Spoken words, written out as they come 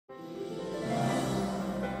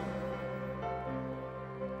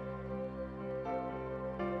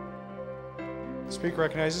The Speaker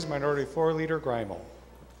recognizes Minority Floor Leader Greimel.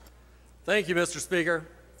 Thank you, Mr. Speaker.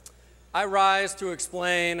 I rise to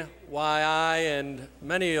explain why I and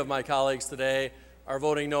many of my colleagues today are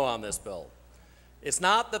voting no on this bill. It's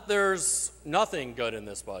not that there's nothing good in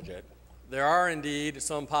this budget. There are indeed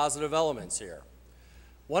some positive elements here.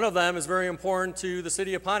 One of them is very important to the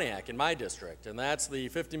city of Pontiac in my district, and that's the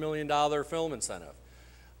 $50 million film incentive.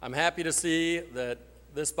 I'm happy to see that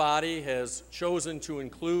this body has chosen to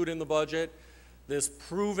include in the budget this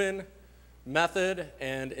proven method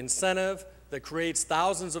and incentive that creates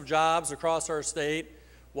thousands of jobs across our state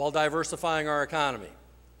while diversifying our economy.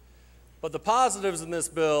 But the positives in this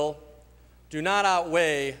bill do not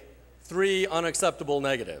outweigh three unacceptable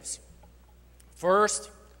negatives. First,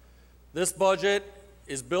 this budget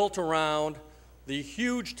is built around the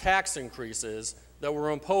huge tax increases that were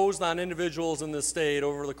imposed on individuals in this state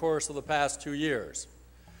over the course of the past 2 years.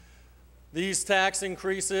 These tax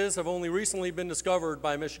increases have only recently been discovered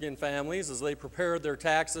by Michigan families as they prepared their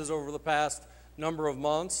taxes over the past number of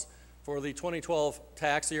months for the 2012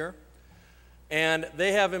 tax year, and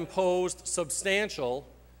they have imposed substantial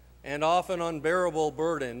and often unbearable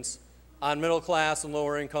burdens on middle class and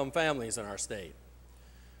lower income families in our state.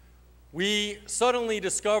 We suddenly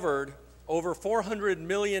discovered over $400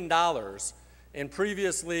 million in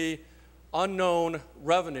previously unknown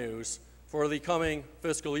revenues for the coming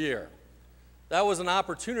fiscal year. That was an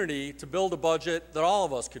opportunity to build a budget that all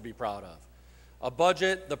of us could be proud of, a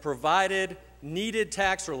budget that provided needed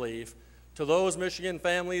tax relief to those Michigan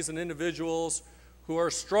families and individuals who are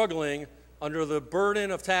struggling under the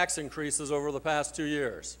burden of tax increases over the past 2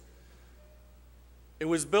 years. It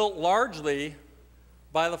was built largely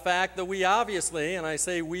by the fact that we obviously, and I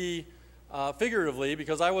say we figuratively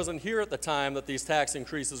because I wasn't here at the time that these tax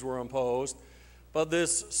increases were imposed, but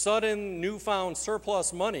this sudden newfound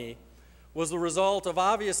surplus money was the result of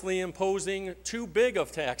obviously imposing too big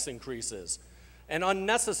of tax increases and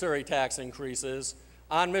unnecessary tax increases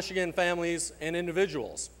on Michigan families and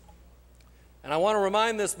individuals. And I want to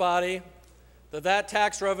remind this body that that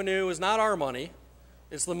tax revenue is not our money,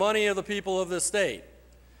 it's the money of the people of this state.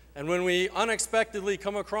 And when we unexpectedly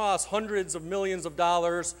come across hundreds of millions of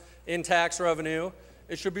dollars in tax revenue,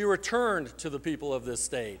 it should be returned to the people of this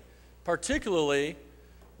state, particularly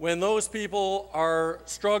when those people are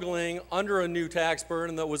struggling under a new tax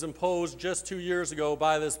burden that was imposed just 2 years ago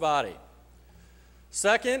by this body.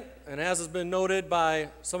 Second, and as has been noted by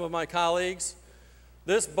some of my colleagues,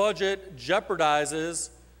 this budget jeopardizes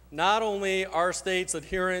not only our state's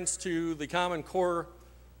adherence to the Common Core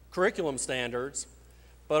curriculum standards,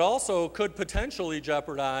 but also could potentially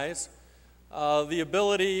jeopardize the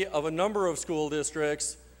ability of a number of school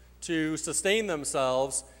districts to sustain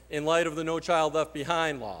themselves in light of the No Child Left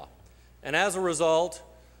Behind law. And as a result,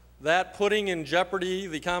 that putting in jeopardy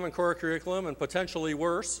the Common Core curriculum and potentially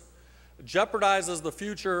worse, jeopardizes the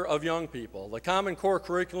future of young people. The Common Core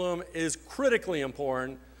curriculum is critically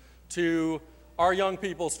important to our young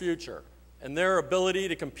people's future and their ability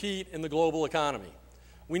to compete in the global economy.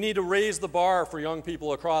 We need to raise the bar for young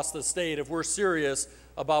people across the state if we're serious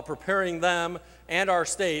about preparing them and our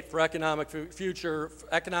state for economic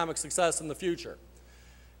success in the future.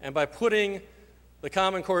 And by putting the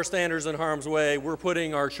Common Core standards in harm's way, we're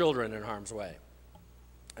putting our children in harm's way.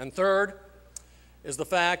 And third is the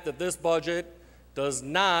fact that this budget does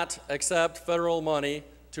not accept federal money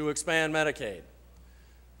to expand Medicaid.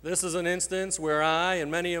 This is an instance where I and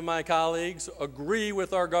many of my colleagues agree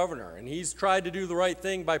with our governor, and he's tried to do the right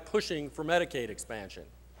thing by pushing for Medicaid expansion.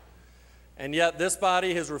 And yet this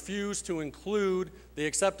body has refused to include the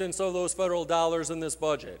acceptance of those federal dollars in this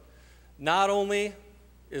budget. Not only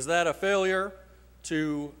is that a failure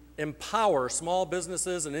to empower small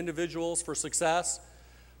businesses and individuals for success,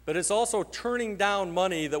 but it's also turning down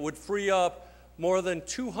money that would free up more than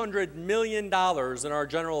 $200 million in our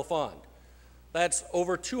general fund. That's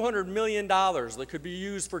over $200 million that could be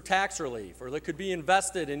used for tax relief or that could be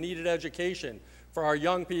invested in needed education for our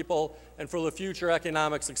young people and for the future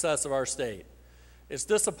economic success of our state. It's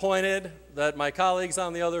disappointed that my colleagues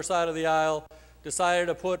on the other side of the aisle decided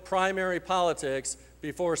to put primary politics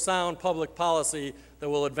before sound public policy that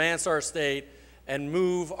will advance our state and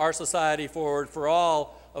move our society forward for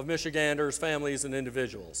all of Michiganders, families, and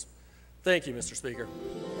individuals. Thank you, Mr. Speaker.